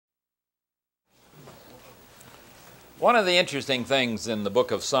One of the interesting things in the book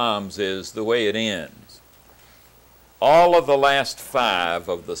of Psalms is the way it ends. All of the last 5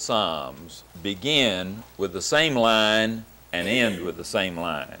 of the Psalms begin with the same line and end with the same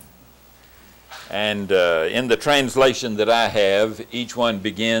line. And in the translation that I have, each one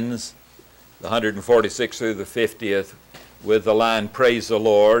begins, the 146th through the 50th, with the line, "Praise the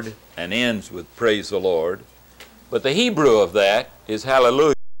Lord," and ends with "Praise the Lord." But the Hebrew of that is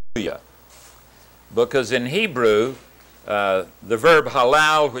hallelujah. Because in Hebrew, the verb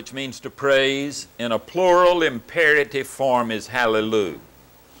halal, which means to praise, in a plural imperative form is hallelujah.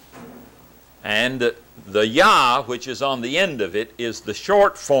 And the Yah, which is on the end of it, is the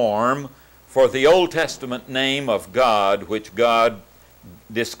short form for the Old Testament name of God, which God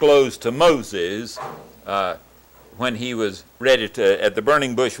disclosed to Moses when he was ready to, at the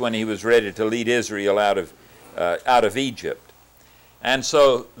burning bush, when he was ready to lead Israel out of Egypt. And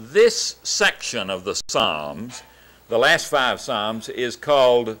so this section of the Psalms, the last 5 Psalms, is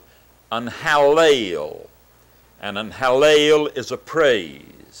called an Hallel. And an Hallel is a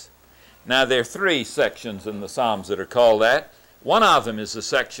praise. Now there are 3 sections in the Psalms that are called that. One of them is the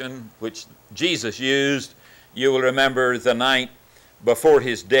section which Jesus used, you will remember, the night before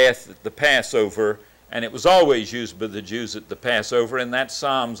his death at the Passover, and it was always used by the Jews at the Passover, and that's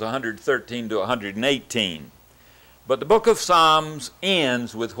Psalms 113 to 118. But the book of Psalms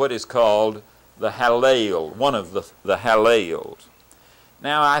ends with what is called the Hallel, one of the Hallels.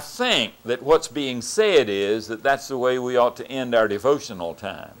 Now I think that what's being said is that that's the way we ought to end our devotional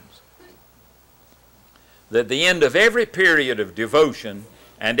times. That the end of every period of devotion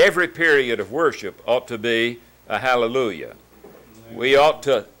and every period of worship ought to be a hallelujah. We ought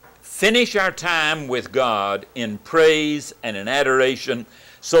to finish our time with God in praise and in adoration,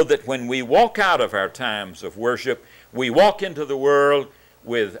 so that when we walk out of our times of worship, we walk into the world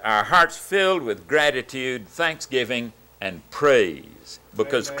with our hearts filled with gratitude, thanksgiving, and praise,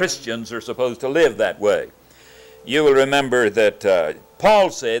 because Amen. Christians are supposed to live that way. You will remember that Paul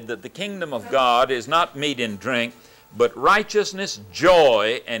said that the kingdom of God is not meat and drink, but righteousness,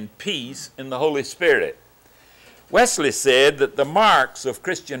 joy, and peace in the Holy Spirit. Wesley said that the marks of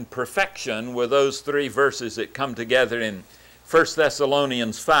Christian perfection were those 3 verses that come together in 1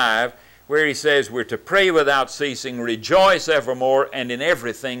 Thessalonians 5, where he says we're to pray without ceasing, rejoice evermore, and in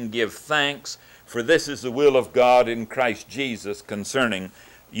everything give thanks, for this is the will of God in Christ Jesus concerning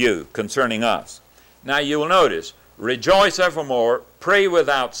you, concerning us. Now you will notice, rejoice evermore, pray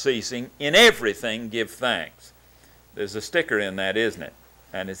without ceasing, in everything give thanks. There's a sticker in that, isn't it?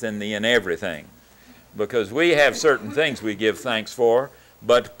 And it's in the "in everything." Because we have certain things we give thanks for,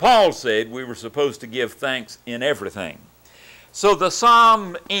 but Paul said we were supposed to give thanks in everything. So the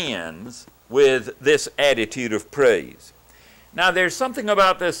psalm ends with this attitude of praise. Now there's something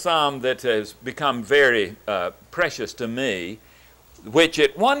about this psalm that has become very precious to me, which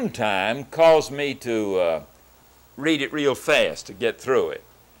at one time caused me to read it real fast to get through it,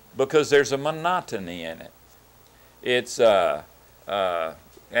 because there's a monotony in it. It's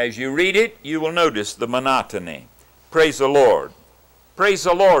as you read it, you will notice the monotony. Praise the Lord. Praise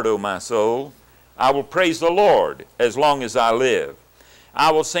the Lord, O my soul. I will praise the Lord as long as I live. I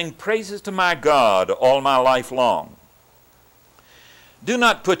will sing praises to my God all my life long. Do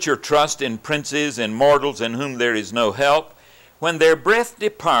not put your trust in princes and mortals in whom there is no help. When their breath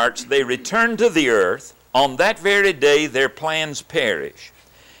departs, they return to the earth. On that very day their plans perish.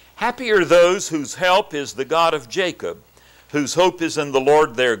 Happy are those whose help is the God of Jacob, whose hope is in the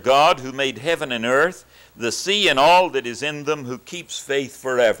Lord their God, who made heaven and earth, the sea and all that is in them, who keeps faith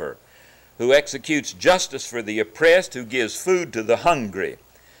forever, who executes justice for the oppressed, who gives food to the hungry.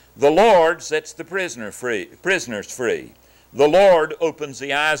 The Lord sets the prisoners free. The Lord opens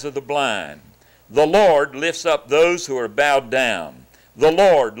the eyes of the blind. The Lord lifts up those who are bowed down. The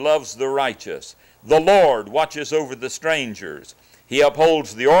Lord loves the righteous. The Lord watches over the strangers. He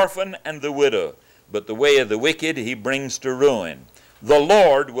upholds the orphan and the widow, but the way of the wicked he brings to ruin. The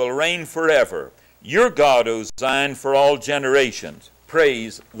Lord will reign forever. Your God, O Zion, for all generations.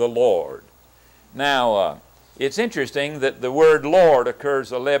 Praise the Lord. Now, it's interesting that the word Lord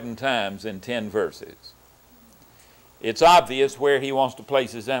occurs 11 times in 10 verses. It's obvious where he wants to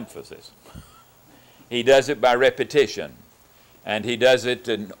place his emphasis. He does it by repetition, and he does it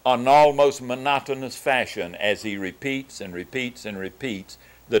in an almost monotonous fashion as he repeats and repeats and repeats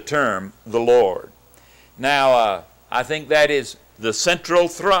the term the Lord. Now, I think that is the central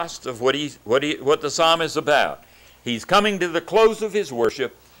thrust of what the psalm is about. He's coming to the close of his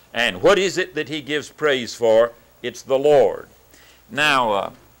worship, and what is it that he gives praise for? It's the Lord.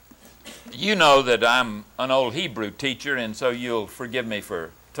 Now, you know that I'm an old Hebrew teacher, and so you'll forgive me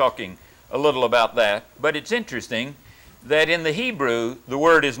for talking a little about that. But it's interesting that in the Hebrew the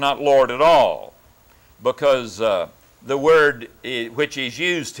word is not Lord at all, because the word which is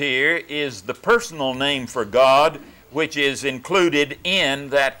used here is the personal name for God, which is included in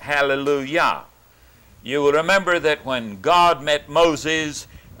that hallelujah. You will remember that when God met Moses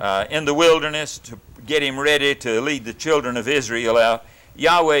in the wilderness to get him ready to lead the children of Israel out,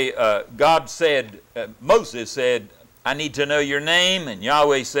 God said, Moses said, I need to know your name, and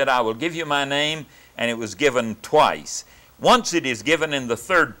Yahweh said, I will give you my name, and it was given twice. Once it is given in the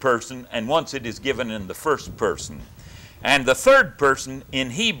third person, and once it is given in the first person. And the third person in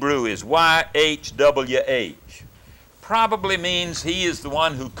Hebrew is YHWH. Probably means he is the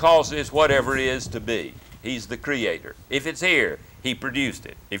one who causes whatever is to be. He's the creator. If it's here, he produced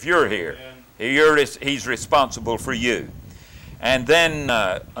it. If you're here, he's responsible for you. And then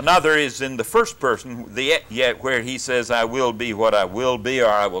another is in the first person, where he says, I will be what I will be, or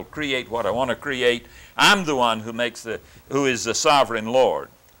I will create what I want to create. I'm the one who is the sovereign Lord.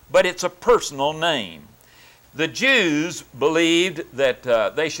 But it's a personal name. The Jews believed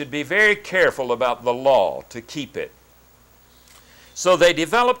that they should be very careful about the law to keep it. So they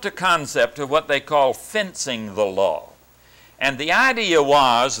developed a concept of what they call fencing the law. And the idea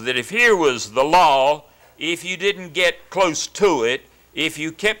was that if here was the law, if you didn't get close to it, if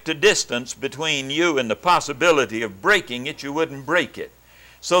you kept a distance between you and the possibility of breaking it, you wouldn't break it.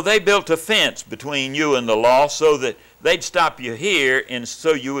 So they built a fence between you and the law so that they'd stop you here and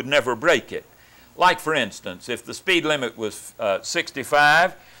so you would never break it. Like, for instance, if the speed limit was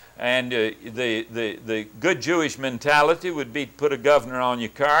 65, and the good Jewish mentality would be to put a governor on your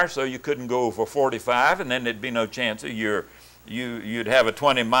car so you couldn't go over 45, and then there'd be no chance of you'd have a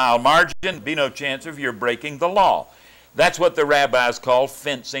 20-mile margin, be no chance of your breaking the law. That's what the rabbis call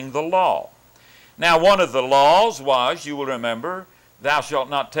fencing the law. Now, one of the laws was, you will remember, thou shalt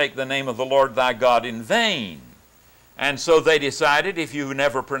not take the name of the Lord thy God in vain. And so they decided if you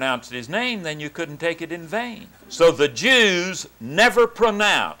never pronounced his name, then you couldn't take it in vain. So the Jews never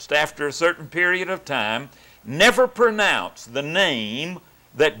pronounced, after a certain period of time, never pronounced the name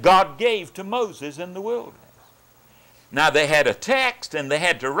that God gave to Moses in the wilderness. Now they had a text and they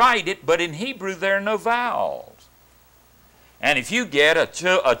had to write it, but in Hebrew there are no vowels. And if you get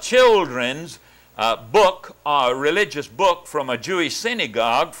a children's book, a religious book from a Jewish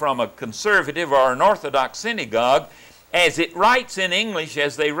synagogue, from a conservative or an Orthodox synagogue, as it writes in English,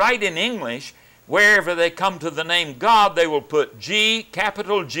 as they write in English, wherever they come to the name God, they will put G,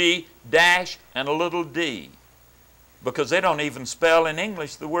 capital G, dash, and a little d. Because they don't even spell in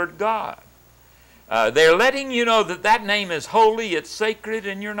English the word God. They're letting you know that that name is holy, it's sacred,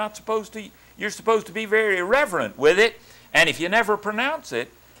 and you're supposed to be very irreverent with it. And if you never pronounce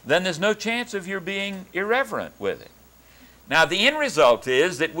it, then there's no chance of your being irreverent with it. Now, the end result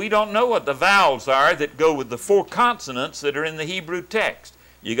is that we don't know what the vowels are that go with the 4 consonants that are in the Hebrew text.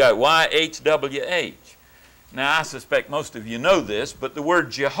 You got YHWH. Now, I suspect most of you know this, but the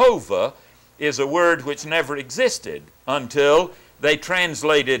word Jehovah is a word which never existed until they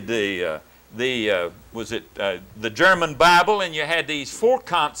translated the German Bible, and you had these 4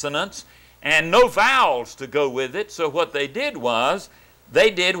 consonants and no vowels to go with it. So what they did was,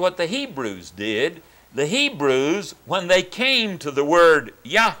 they did what the Hebrews did. The Hebrews, when they came to the word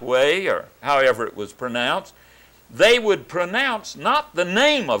Yahweh, or however it was pronounced, they would pronounce not the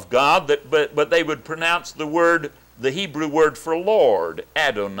name of God, but they would pronounce the Hebrew word for Lord,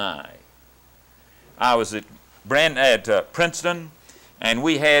 Adonai. I was at Princeton, and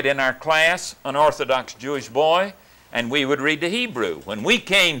we had in our class an Orthodox Jewish boy, and we would read the Hebrew. When we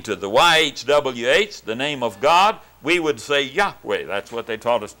came to the YHWH, the name of God, we would say Yahweh. That's what they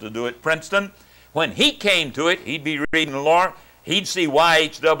taught us to do at Princeton. When he came to it, he'd be reading the Lord, he'd see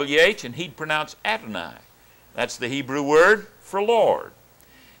YHWH, and he'd pronounce Adonai. That's the Hebrew word for Lord.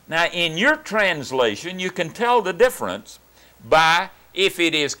 Now, in your translation, you can tell the difference by, if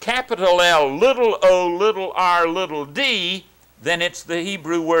it is capital L, little o, little r, little d, then it's the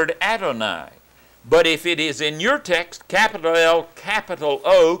Hebrew word Adonai. But if it is in your text, capital L, capital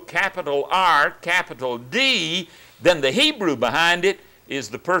O, capital R, capital D, then the Hebrew behind it is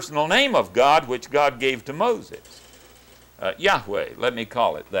the personal name of God, which God gave to Moses. Yahweh, let me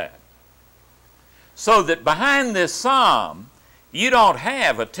call it that. So that behind this psalm, you don't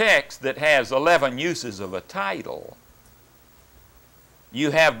have a text that has 11 uses of a title.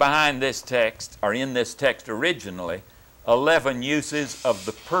 You have behind this text, or in this text originally, 11 uses of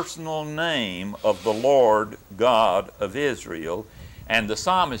the personal name of the Lord God of Israel. And the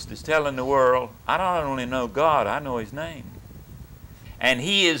psalmist is telling the world, I don't only know God, I know his name. And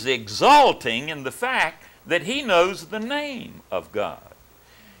he is exalting in the fact that he knows the name of God.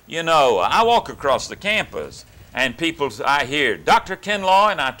 You know, I walk across the campus, And I hear, Dr.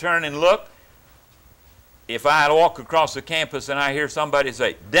 Kinlaw, and I turn and look. If I walk across the campus and I hear somebody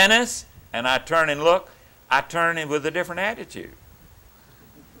say, Dennis, and I turn and look, I turn in with a different attitude.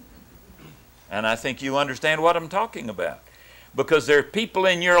 And I think you understand what I'm talking about. Because there are people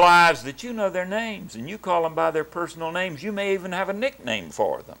in your lives that you know their names, and you call them by their personal names. You may even have a nickname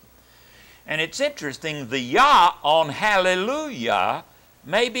for them. And it's interesting, the Yah on hallelujah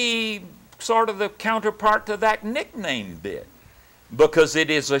may be sort of the counterpart to that nickname bit, because it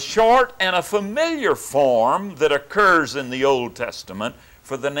is a short and a familiar form that occurs in the Old Testament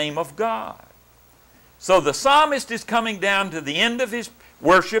for the name of God. So the psalmist is coming down to the end of his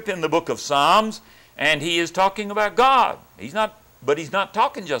worship in the book of Psalms, and he is talking about God. But he's not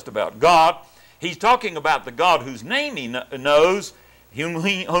talking just about God. He's talking about the God whose name he knows, whom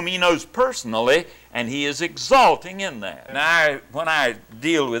he knows personally, and he is exalting in that. Now, when I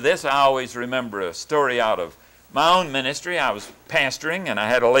deal with this, I always remember a story out of my own ministry. I was pastoring, and I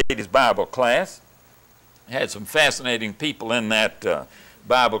had a ladies' Bible class. I had some fascinating people in that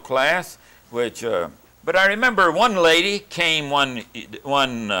Bible class, but I remember one lady came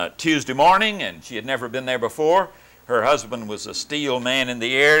one Tuesday morning, and she had never been there before. Her husband was a steel man in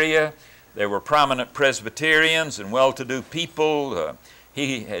the area. There were prominent Presbyterians and well-to-do people.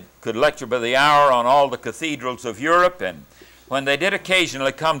 He could lecture by the hour on all the cathedrals of Europe, and when they did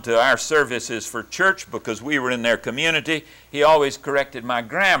occasionally come to our services for church because we were in their community, he always corrected my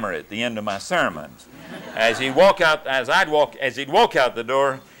grammar at the end of my sermons. As he'd walk out the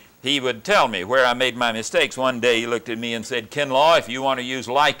door, he would tell me where I made my mistakes. One day he looked at me and said, Kinlaw, if you want to use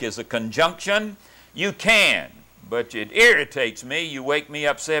like as a conjunction, you can. But it irritates me. You wake me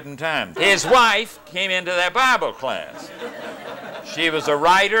up 7 times. His wife came into that Bible class. She was a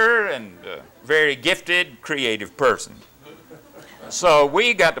writer and a very gifted, creative person. So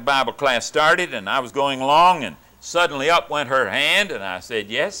we got the Bible class started, and I was going along, and suddenly up went her hand, and I said,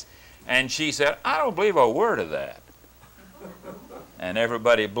 yes. And she said, I don't believe a word of that. And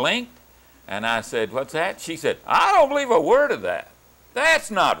everybody blinked, and I said, what's that? She said, I don't believe a word of that. That's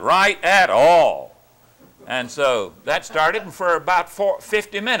not right at all. And so that started, and for about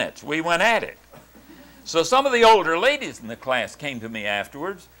 50 minutes we went at it. So some of the older ladies in the class came to me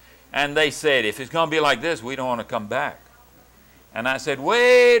afterwards, and they said, if it's going to be like this, we don't want to come back. And I said,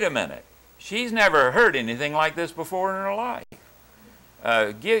 wait a minute. She's never heard anything like this before in her life.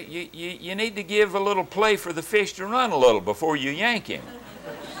 You need to give a little play for the fish to run a little before you yank him.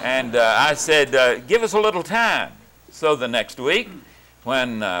 And I said, give us a little time. So the next week,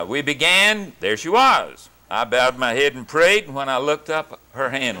 when we began, there she was. I bowed my head and prayed, and when I looked up, her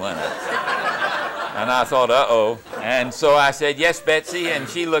hand went up. And I thought, uh-oh. And so I said, yes, Betsy, and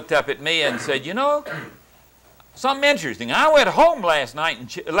she looked up at me and said, you know, something interesting. I went home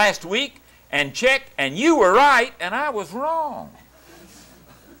last week and checked, and you were right, and I was wrong.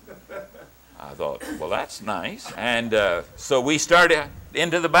 I thought, well, that's nice. And so we started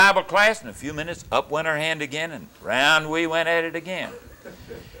into the Bible class, in a few minutes, up went her hand again, and round we went at it again.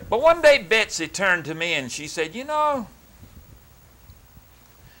 But one day Betsy turned to me and she said, you know,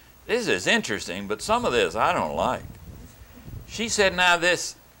 this is interesting, but some of this I don't like. She said, now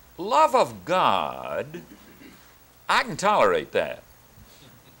this love of God, I can tolerate that.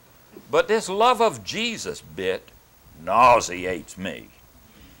 But this love of Jesus bit nauseates me.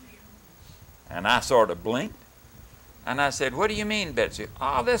 And I sort of blinked. And I said, what do you mean, Betsy?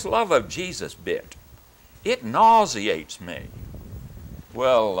 Oh, this love of Jesus bit, it nauseates me.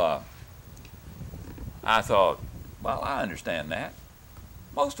 Well, I thought, well, I understand that.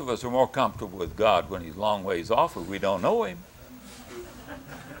 Most of us are more comfortable with God when he's a long ways off or we don't know him.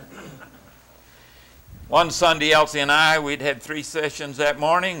 One Sunday, Elsie and I, we'd had 3 sessions that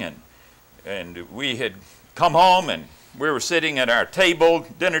morning, and we had come home, and we were sitting at our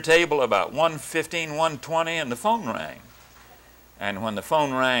dinner table, about 1:15, 1:20, and the phone rang. And when the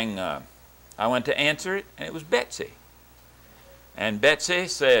phone rang, I went to answer it, and it was Betsy. And Betsy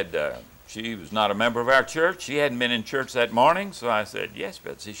said, she was not a member of our church. She hadn't been in church that morning. So I said, yes,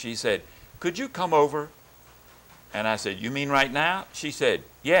 Betsy. She said, could you come over? And I said, you mean right now? She said,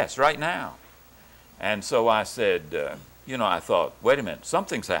 yes, right now. And so I said, you know, I thought, wait a minute,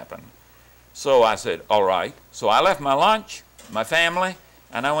 something's happened. So I said, all right. So I left my lunch, my family,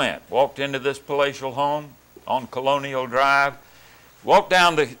 and I walked into this palatial home on Colonial Drive. Walked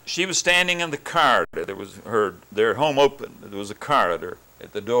down she was standing in the car. There was their home open. There was a car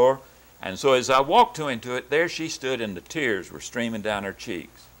at the door. And so as I walked into it, there she stood, and the tears were streaming down her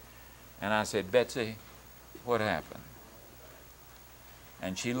cheeks. And I said, Betsy, what happened?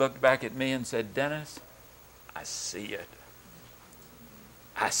 And she looked back at me and said, Dennis, I see it.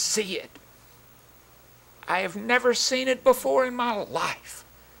 I see it. I have never seen it before in my life,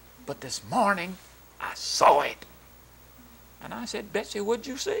 but this morning I saw it. And I said, Betsy, what'd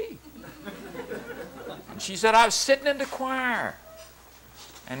you see? And she said, I was sitting in the choir,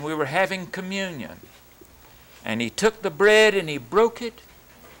 and we were having communion. And he took the bread and he broke it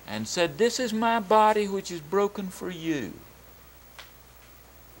and said, this is my body which is broken for you.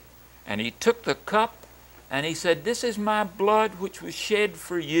 And he took the cup and he said, this is my blood which was shed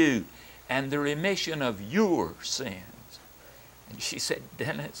for you and the remission of your sins. And she said,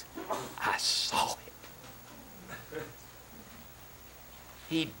 Dennis, I saw it.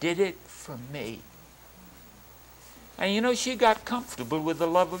 He did it for me. And you know, she got comfortable with the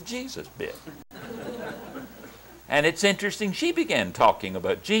love of Jesus bit. And it's interesting, she began talking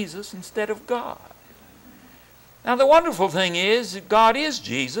about Jesus instead of God. Now the wonderful thing is that God is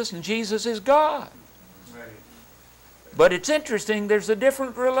Jesus and Jesus is God. Right. But it's interesting, there's a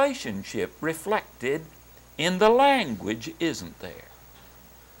different relationship reflected in the language, isn't there?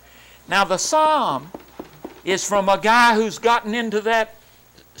 Now the psalm is from a guy who's gotten into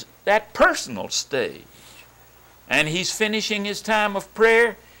that personal stage. And he's finishing his time of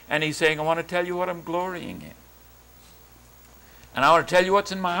prayer and he's saying, I want to tell you what I'm glorying in. And I want to tell you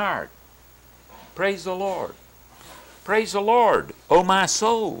what's in my heart. Praise the Lord. Praise the Lord, O my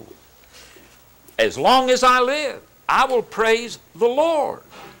soul. As long as I live, I will praise the Lord.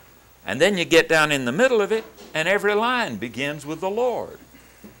 And then you get down in the middle of it, and every line begins with the Lord.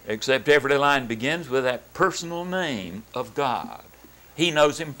 Except every line begins with that personal name of God. He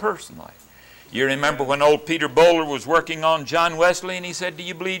knows him personally. You remember when old Peter Bowler was working on John Wesley, and he said, do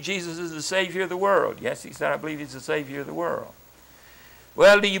you believe Jesus is the Savior of the world? Yes, he said, I believe he's the Savior of the world.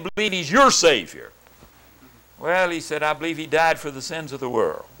 Well, do you believe he's your Savior? Well, he said, I believe he died for the sins of the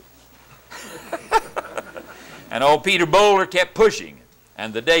world. And old Peter Bowler kept pushing it.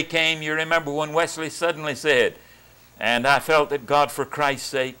 And the day came, you remember, when Wesley suddenly said, and I felt that God, for Christ's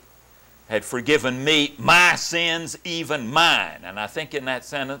sake, had forgiven me my sins, even mine. And I think in that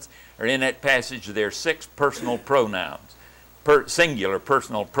sentence, or in that passage, there are 6 personal pronouns. Singular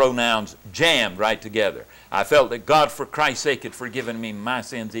personal pronouns jammed right together. I felt that God, for Christ's sake, had forgiven me my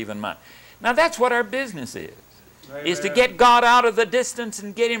sins, even mine. Now that's what our business is to get God out of the distance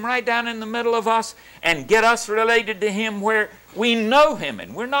and get him right down in the middle of us and get us related to him where we know him.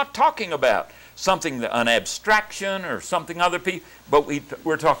 And we're not talking about something, an abstraction or something other people, but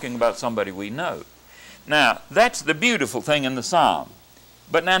we're talking about somebody we know. Now, that's the beautiful thing in the psalm.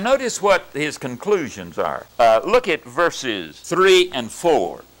 But now notice what his conclusions are. Look at verses 3 and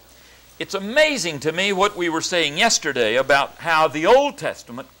 4. It's amazing to me what we were saying yesterday about how the Old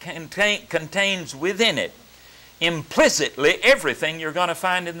Testament contains within it implicitly everything you're going to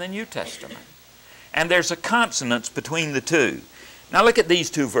find in the New Testament. And there's a consonance between the two. Now look at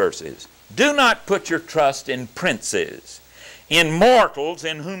these 2 verses. Do not put your trust in princes, in mortals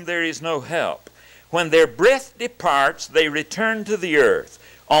in whom there is no help. When their breath departs, they return to the earth.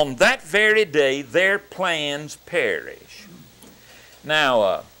 On that very day, their plans perish.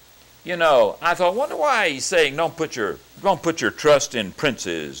 Now, you know, I thought, wonder why he's saying don't put your trust in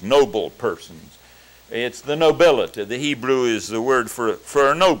princes, noble persons. It's the nobility. The Hebrew is the word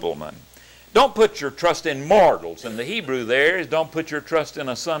for a nobleman. Don't put your trust in mortals. And the Hebrew there is don't put your trust in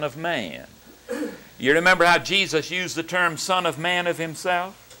a son of man. You remember how Jesus used the term son of man of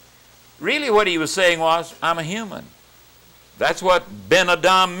himself? Really what he was saying was, I'm a human. That's what Ben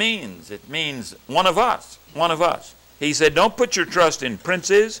Adam means. It means one of us, one of us. He said, don't put your trust in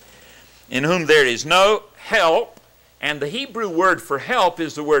princes in whom there is no help. And the Hebrew word for help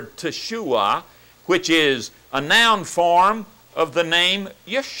is the word Teshua, which is a noun form of the name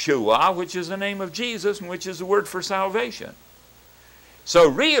Yeshua, which is the name of Jesus, and which is the word for salvation. So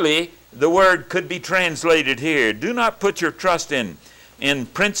really, the word could be translated here, do not put your trust in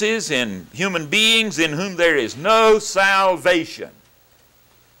princes, in human beings in whom there is no salvation.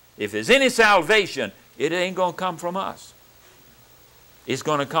 If there's any salvation, it ain't going to come from us. It's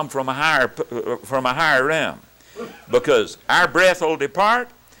going to come from a higher realm. Because our breath will depart,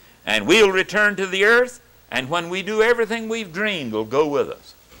 and we'll return to the earth, and when we do everything we've dreamed, will go with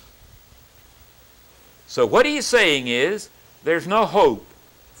us. So what he's saying is, there's no hope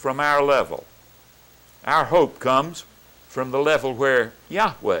from our level. Our hope comes from the level where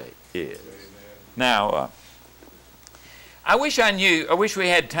Yahweh is. Amen. Now, I wish we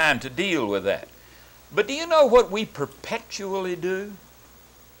had time to deal with that. But do you know what we perpetually do?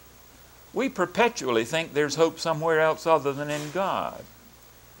 We perpetually think there's hope somewhere else other than in God.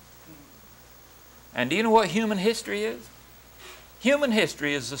 And do you know what human history is? Human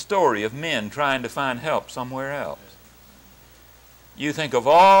history is the story of men trying to find help somewhere else. You think of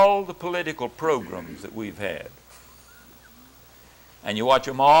all the political programs that we've had, and you watch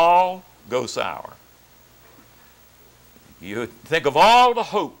them all go sour. You think of all the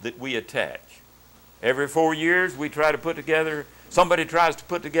hope that we attach. Every 4 years we try to put together, somebody tries to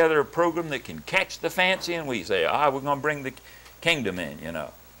put together a program that can catch the fancy, and we say, we're going to bring the kingdom in, you know.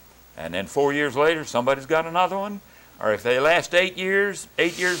 And then 4 years later, somebody's got another one. Or if they last 8 years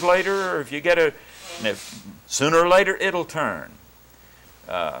later, or if you get sooner or later it'll turn.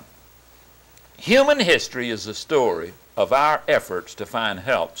 Human history is a story of our efforts to find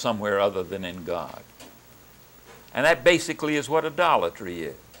help somewhere other than in God. And that basically is what idolatry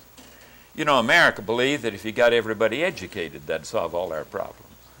is. You know, America believed that if you got everybody educated, that'd solve all our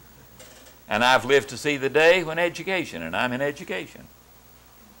problems. And I've lived to see the day when education, and I'm in education.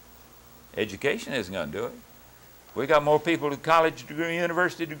 Education isn't going to do it. We got more people with college degree,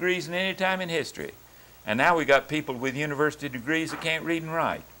 university degrees than any time in history. And now we got people with university degrees that can't read and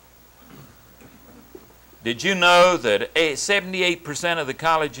write. Did you know that 78% of the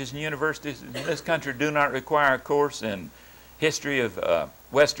colleges and universities in this country do not require a course in history of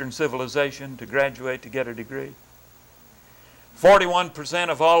Western civilization to graduate to get a degree? 41%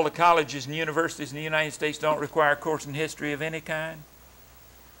 of all the colleges and universities in the United States don't require a course in history of any kind.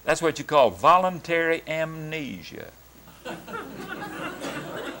 That's what you call voluntary amnesia.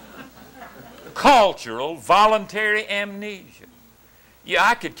 Cultural voluntary amnesia. Yeah,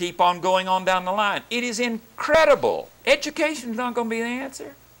 I could keep on going on down the line. It is incredible. Education is not going to be the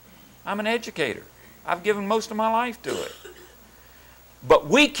answer. I'm an educator. I've given most of my life to it. But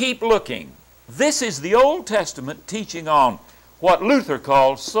we keep looking. This is the Old Testament teaching on what Luther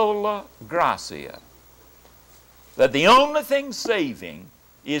called sola gratia. That the only thing saving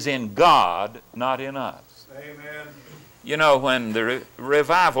is in God, not in us. Amen. You know, when the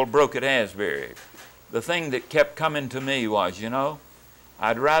revival broke at Asbury, the thing that kept coming to me was, you know,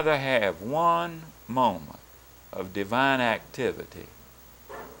 I'd rather have one moment of divine activity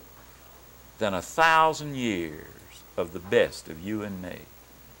than 1,000 years of the best of you and me,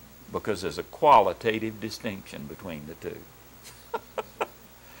 because there's a qualitative distinction between the two.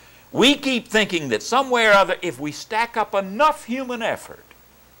 We keep thinking that somewhere or other, if we stack up enough human effort,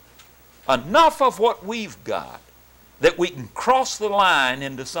 enough of what we've got, that we can cross the line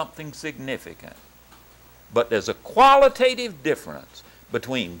into something significant. But there's a qualitative difference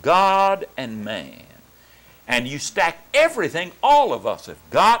between God and man. And you stack everything all of us have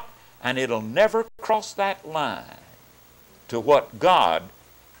got, and it'll never cross that line to what God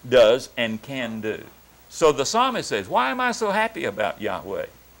does and can do. So the psalmist says, why am I so happy about Yahweh?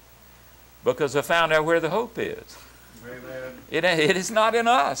 Because I found out where the hope is. Amen. It is not in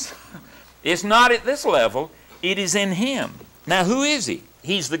us. It's not at this level. It is in Him. Now, who is He?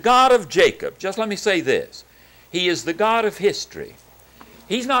 He's the God of Jacob. Just let me say this. He is the God of history.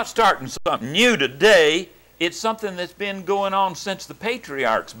 He's not starting something new today. It's something that's been going on since the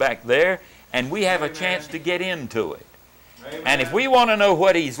patriarchs back there, and we have a chance to get into it. Amen. And if we want to know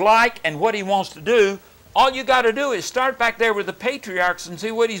what He's like and what He wants to do, all you got to do is start back there with the patriarchs and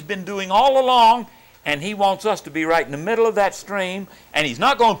see what He's been doing all along, and He wants us to be right in the middle of that stream, and He's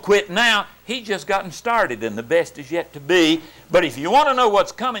not going to quit now. He's just gotten started, and the best is yet to be. But if you want to know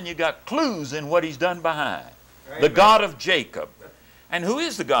what's coming, you got clues in what He's done behind. Amen. The God of Jacob. And who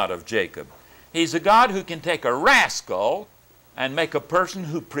is the God of Jacob? He's a God who can take a rascal and make a person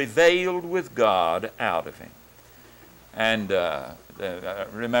who prevailed with God out of him. And I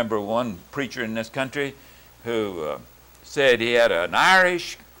remember one preacher in this country who said he had an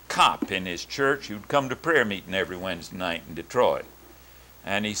Irish cop in his church who'd come to prayer meeting every Wednesday night in Detroit.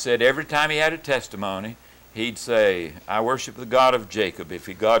 And he said every time he had a testimony, he'd say, I worship the God of Jacob. If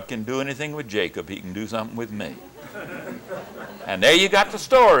God can do anything with Jacob, He can do something with me. And there you got the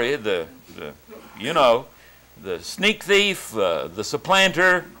story, the sneak thief, the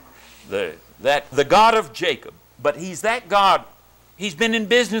supplanter, the God of Jacob. But He's that God. He's been in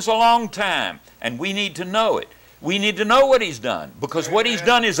business a long time, and we need to know it. We need to know what He's done, because what He's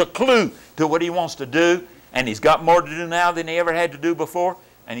done is a clue to what He wants to do, and He's got more to do now than He ever had to do before,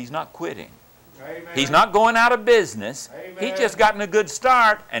 and He's not quitting. Amen. He's not going out of business. Amen. He's just gotten a good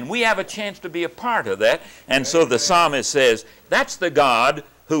start, and we have a chance to be a part of that. And so the psalmist says, that's the God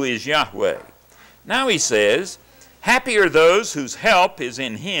who is Yahweh. Now he says, happy are those whose help is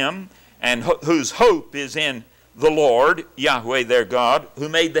in Him and whose hope is in the Lord, Yahweh their God, who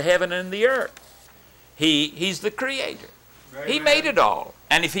made the heaven and the earth. He's the Creator. Amen. He made it all.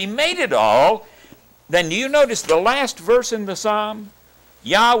 And if He made it all, then do you notice the last verse in the psalm?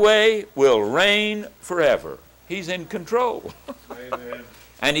 Yahweh will reign forever. He's in control. Amen.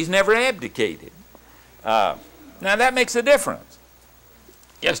 And He's never abdicated. Now that makes a difference.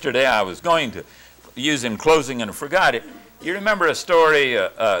 Yesterday I was going to use in closing and I forgot it. You remember a story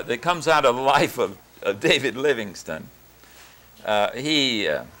that comes out of the life of David Livingstone. He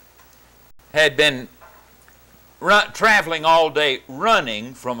had been traveling all day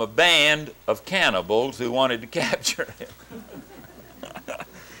running from a band of cannibals who wanted to capture him.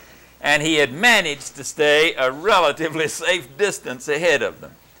 And he had managed to stay a relatively safe distance ahead of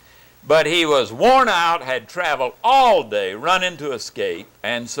them. But he was worn out, had traveled all day running to escape,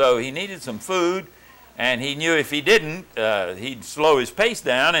 and so he needed some food, and he knew if he didn't, he'd slow his pace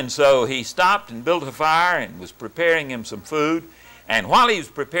down, and so he stopped and built a fire and was preparing him some food. And while he was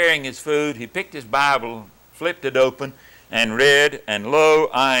preparing his food, he picked his Bible, flipped it open, and read, "And lo,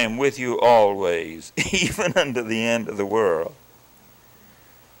 I am with you always, even unto the end of the world."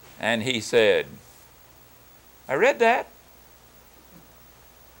 And he said, I read that,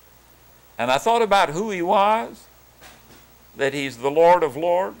 and I thought about who he was, that he's the Lord of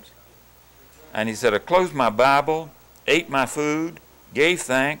Lords. And he said, I closed my Bible, ate my food, gave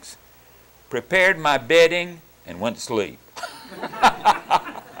thanks, prepared my bedding, and went to sleep.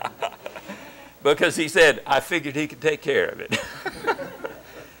 Because he said, I figured he could take care of it.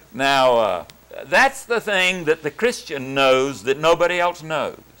 Now, that's the thing that the Christian knows that nobody else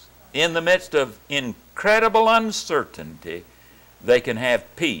knows. In the midst of incredible uncertainty, they can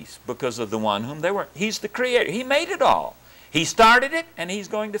have peace because of the one whom they were. He's the creator. He made it all. He started it, and he's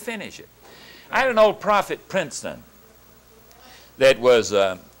going to finish it. I had an old prophet, Princeton, that was,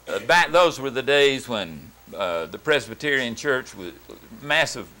 those were the days when the Presbyterian Church was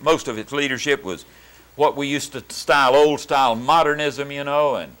massive. Most of its leadership was what we used to style old-style modernism, you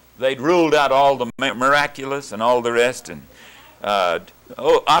know, and they'd ruled out all the miraculous and all the rest. And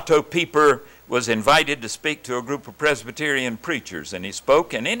Otto Pieper was invited to speak to a group of Presbyterian preachers, and he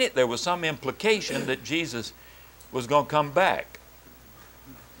spoke, and in it there was some implication that Jesus was going to come back.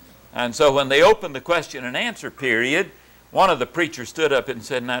 And so when they opened the question and answer period, one of the preachers stood up and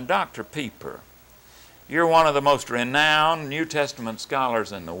said, now, Dr. Pieper, you're one of the most renowned New Testament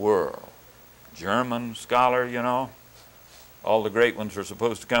scholars in the world. German scholar, you know. All the great ones are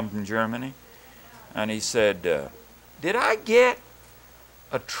supposed to come from Germany. And he said, did I get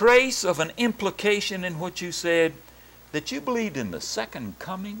a trace of an implication in what you said that you believed in the second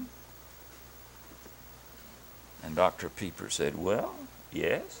coming? And Dr. Pieper said, well,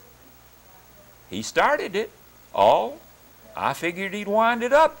 yes. He started it all. I figured he'd wind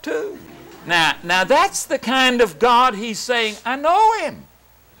it up too. Now that's the kind of God he's saying, I know him.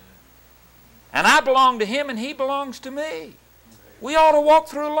 And I belong to him and he belongs to me. We ought to walk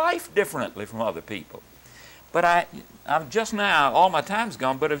through life differently from other people. But I've just now, all my time's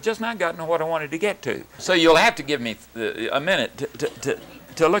gone, but I've just now gotten to what I wanted to get to. So you'll have to give me a minute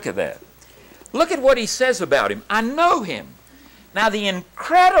to look at that. Look at what he says about him. I know him. Now the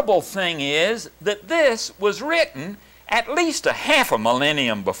incredible thing is that this was written at least a half a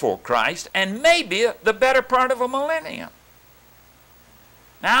millennium before Christ, and maybe the better part of a millennium.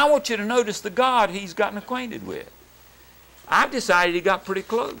 Now I want you to notice the God he's gotten acquainted with. I've decided he got pretty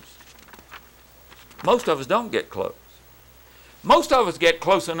close. Most of us don't get close. Most of us get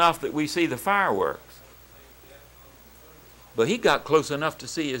close enough that we see the fireworks. But he got close enough to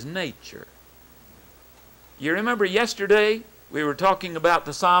see his nature. You remember yesterday we were talking about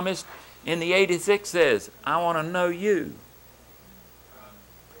the psalmist in the 86 says, I want to know you.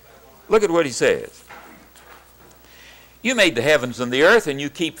 Look at what he says. You made the heavens and the earth, and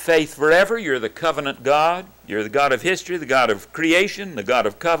you keep faith forever. You're the covenant God. You're the God of history, the God of creation, the God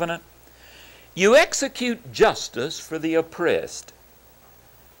of covenant. You execute justice for the oppressed.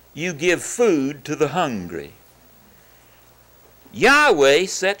 You give food to the hungry. Yahweh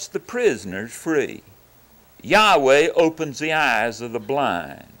sets the prisoners free. Yahweh opens the eyes of the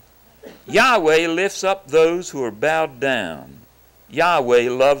blind. Yahweh lifts up those who are bowed down. Yahweh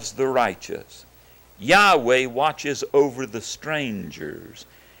loves the righteous. Yahweh watches over the strangers.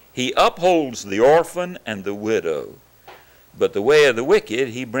 He upholds the orphan and the widow. But the way of the wicked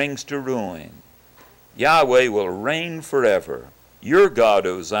he brings to ruin. Yahweh will reign forever. Your God,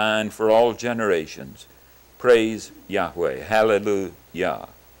 O Zion, for all generations. Praise Yahweh. Hallelujah.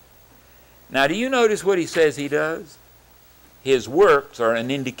 Now, do you notice what he says he does? His works are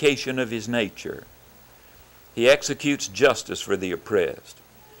an indication of his nature. He executes justice for the oppressed.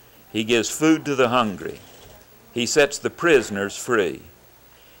 He gives food to the hungry. He sets the prisoners free.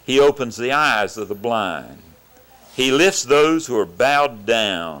 He opens the eyes of the blind. He lifts those who are bowed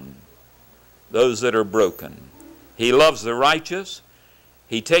down, those that are broken. He loves the righteous.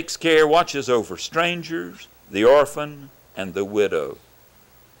 He takes care, watches over strangers, the orphan, and the widow.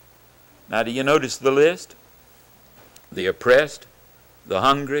 Now, do you notice the list? The oppressed, the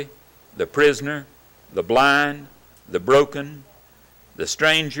hungry, the prisoner, the blind, the broken, the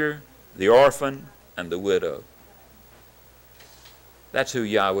stranger, the orphan, and the widow. That's who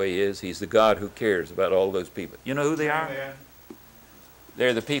Yahweh is. He's the God who cares about all those people. You know who they are?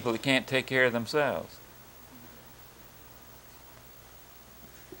 They're the people that can't take care of themselves.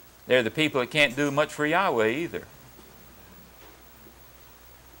 They're the people that can't do much for Yahweh either.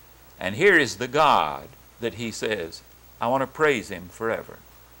 And here is the God that he says, I want to praise him forever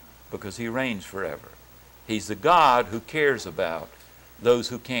because he reigns forever. He's the God who cares about those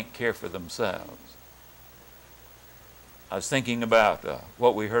who can't care for themselves. I was thinking about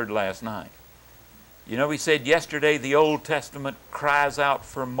what we heard last night. You know, we said yesterday the Old Testament cries out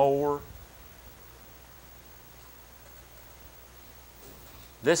for more.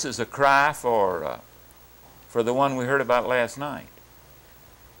 This is a cry for the one we heard about last night.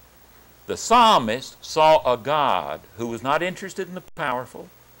 The psalmist saw a God who was not interested in the powerful.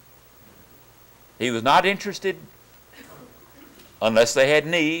 He was not interested unless they had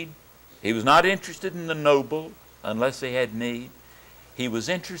need. He was not interested in the noble unless they had need. He was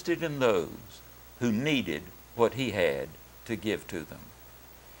interested in those who needed what he had to give to them.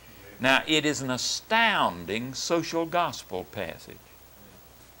 Now, it is an astounding social gospel passage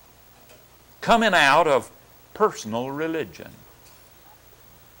coming out of personal religion.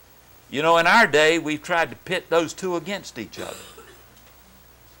 You know, in our day, we've tried to pit those two against each other.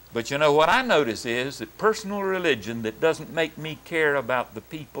 But you know, what I notice is that personal religion that doesn't make me care about the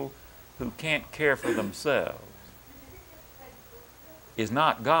people who can't care for themselves is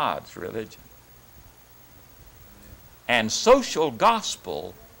not God's religion. And social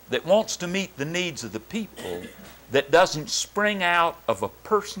gospel that wants to meet the needs of the people, that doesn't spring out of a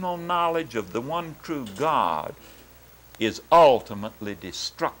personal knowledge of the one true God, is ultimately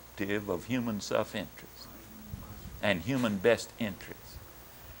destructive of human self-interest and human best interest.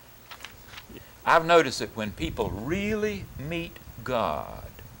 I've noticed that when people really meet God,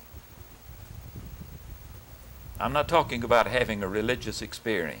 I'm not talking about having a religious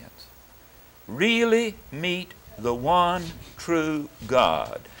experience, really meet the one true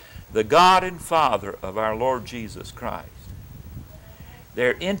God, the God and Father of our Lord Jesus Christ,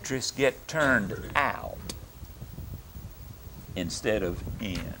 their interests get turned out instead of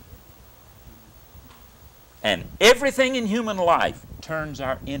in. And everything in human life turns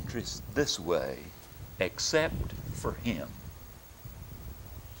our interests this way except for him.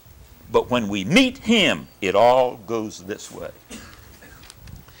 But when we meet him, it all goes this way.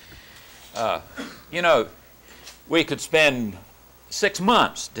 You know, we could spend 6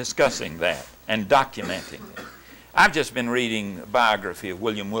 months discussing that and documenting it. I've just been reading a biography of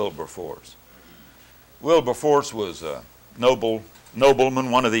William Wilberforce. Wilberforce was a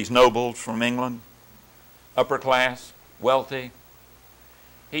nobleman, one of these nobles from England, upper class, wealthy.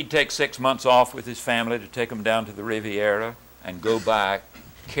 He'd take 6 months off with his family to take them down to the Riviera and go by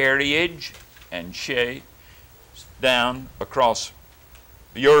carriage and chaise down across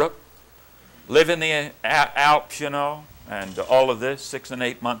Europe, live in the Alps, you know, and all of this, 6 and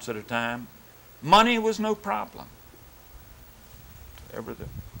 8 months at a time. Money was no problem. They were the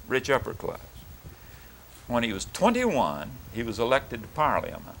rich upper class. When he was 21, he was elected to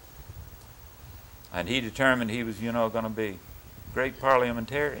Parliament. And he determined he was, you know, going to be a great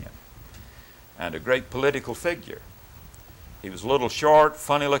parliamentarian and a great political figure. He was a little short,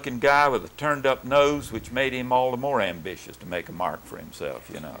 funny-looking guy with a turned-up nose, which made him all the more ambitious to make a mark for himself,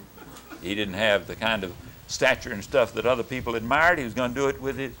 you know. He didn't have the kind of stature and stuff that other people admired. He was going to do it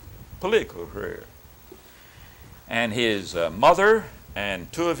with his political career. And his mother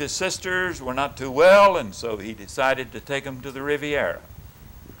and 2 of his sisters were not too well, and so he decided to take them to the Riviera.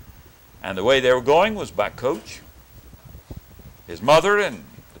 And the way they were going was by coach. His mother and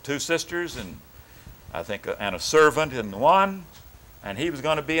the 2 sisters and I think and a servant in the one, and he was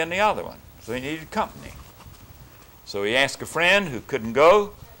going to be in the other one. So he needed company. So he asked a friend who couldn't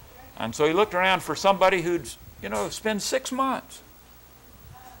go, and so he looked around for somebody who'd, you know, spend 6 months.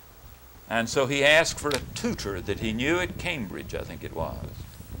 And so he asked for a tutor that he knew at Cambridge, I think it was.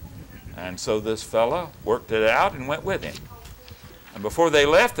 And so this fellow worked it out and went with him. And before they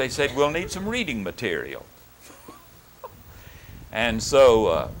left, they said, we'll need some reading material. And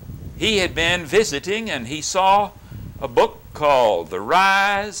so he had been visiting, and he saw a book called The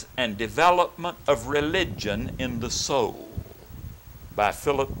Rise and Development of Religion in the Soul by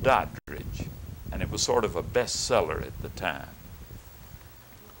Philip Doddridge. And it was sort of a bestseller at the time.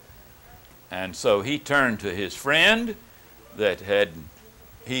 And so he turned to his friend that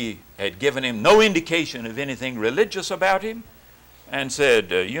he had given him no indication of anything religious about him and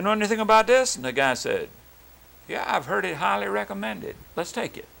said, you know anything about this? And the guy said, Yeah, I've heard it highly recommended. Let's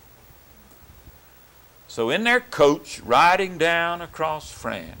take it. So in their coach, riding down across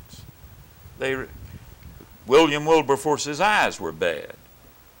France, William Wilberforce's eyes were bad.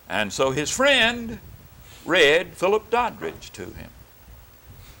 And so his friend read Philip Doddridge to him.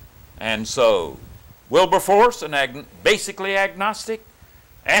 And so Wilberforce, basically agnostic,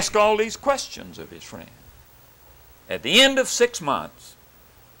 asked all these questions of his friend. At the end of 6 months,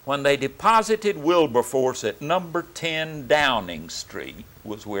 when they deposited Wilberforce at number 10 Downing Street,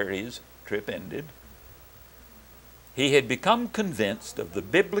 was where his trip ended, he had become convinced of the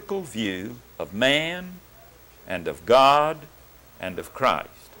biblical view of man and of God and of Christ.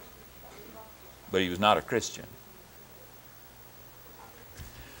 But he was not a Christian.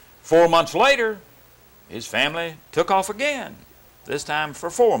 4 months later, his family took off again, this time for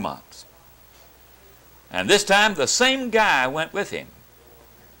 4 months. And this time the same guy went with him.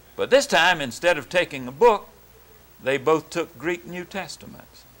 But this time, instead of taking a book, they both took Greek New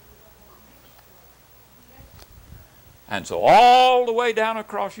Testaments. And so all the way down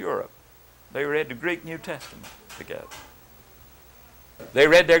across Europe, they read the Greek New Testament together. They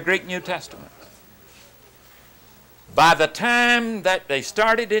read their Greek New Testament. By the time that they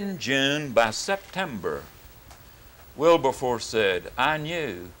started in June, by September, Wilberforce said, I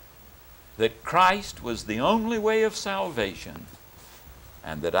knew that Christ was the only way of salvation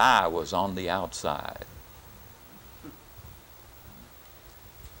and that I was on the outside.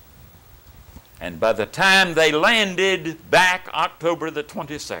 And by the time they landed back October the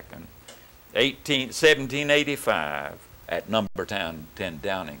 22nd, 1785, at number 10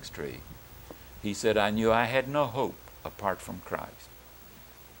 Downing Street, he said, I knew I had no hope apart from Christ.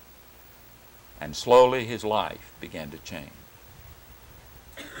 And slowly his life began to change.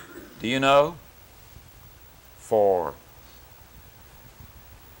 Do you know, for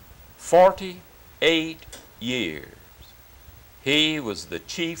 48 years, he was the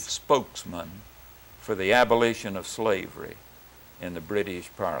chief spokesman for the abolition of slavery in the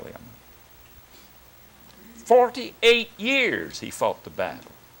British Parliament. 48 years he fought the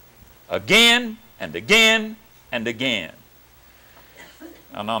battle, again and again and again.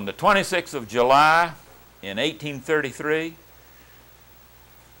 And on the 26th of July in 1833,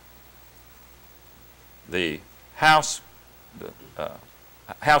 the House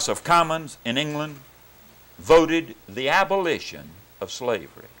of Commons in England voted the abolition of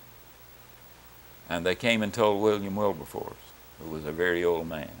slavery. And they came and told William Wilberforce, who was a very old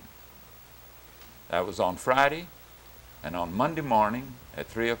man. That was on Friday, and on Monday morning at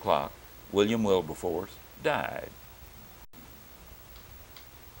 3 o'clock, William Wilberforce died.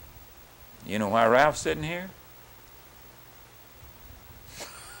 You know why Ralph's sitting here?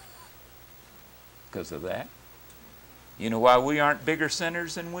 Because of that. You know why we aren't bigger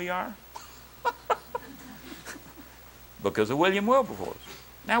sinners than we are? Because of William Wilberforce.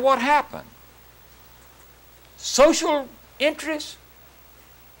 Now what happened? Social interest.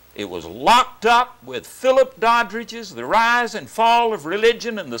 It was locked up with Philip Doddridge's The Rise and Fall of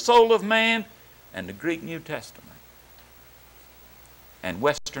Religion and the Soul of Man and the Greek New Testament. And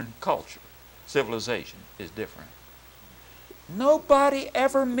Western culture, civilization, is different. Nobody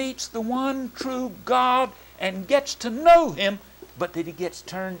ever meets the one true God and gets to know Him, but that he gets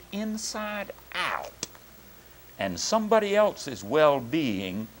turned inside out. And somebody else's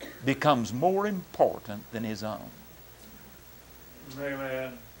well-being becomes more important than his own.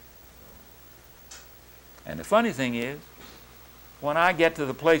 Amen. And the funny thing is, when I get to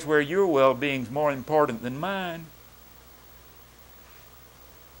the place where your well-being is more important than mine,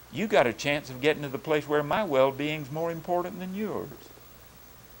 you got a chance of getting to the place where my well-being is more important than yours.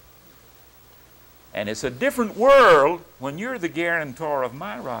 And it's a different world when you're the guarantor of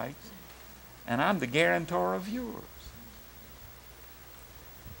my rights and I'm the guarantor of yours.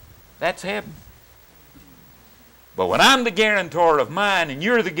 That's heaven. But when I'm the guarantor of mine and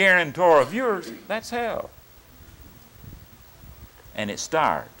you're the guarantor of yours, that's hell. And it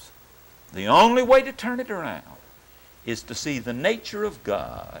starts. The only way to turn it around is to see the nature of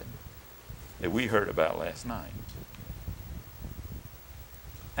God that we heard about last night.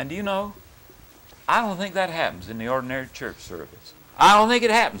 And do you know, I don't think that happens in the ordinary church service. I don't think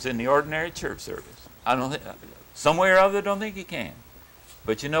it happens in the ordinary church service. I don't think, some way or other, I don't think it can.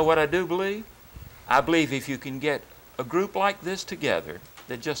 But you know what I do believe? I believe if you can get a group like this together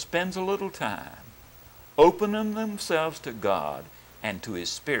that just spends a little time opening themselves to God and to His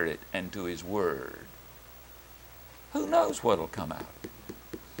Spirit and to His Word, who knows what will come out?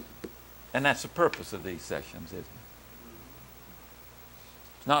 And that's the purpose of these sessions, isn't it?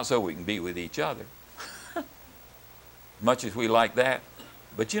 It's not so we can be with each other, much as we like that.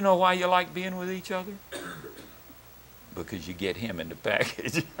 But you know why you like being with each other? because you get him in the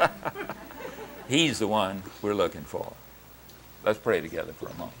package. He's the one we're looking for. Let's pray together for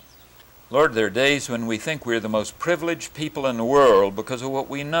a moment. Lord, there are days when we think we're the most privileged people in the world because of what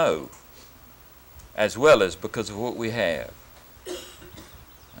we know, as well as because of what we have.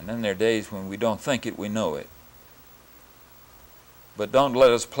 And then there are days when we don't think it, we know it. But don't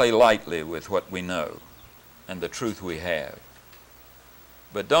let us play lightly with what we know and the truth we have.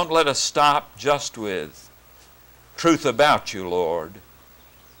 But don't let us stop just with truth about you, Lord.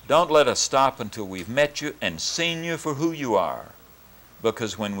 Don't let us stop until we've met you and seen you for who you are.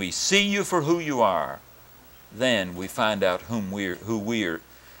 Because when we see you for who you are, then we find out who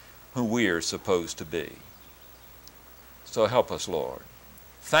we're supposed to be. So help us, Lord.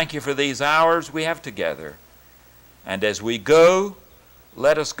 Thank you for these hours we have together. And as we go,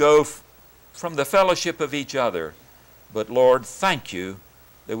 let us go from the fellowship of each other. But Lord, thank you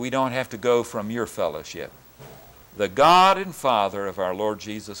that we don't have to go from your fellowship. The God and Father of our Lord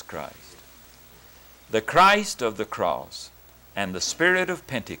Jesus Christ, the Christ of the cross, and the Spirit of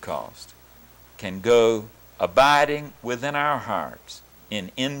Pentecost can go abiding within our hearts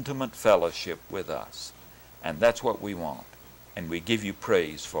in intimate fellowship with us. And that's what we want. And we give you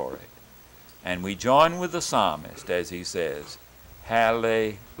praise for it. And we join with the psalmist as he says,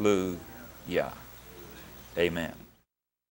 Hallelujah. Amen.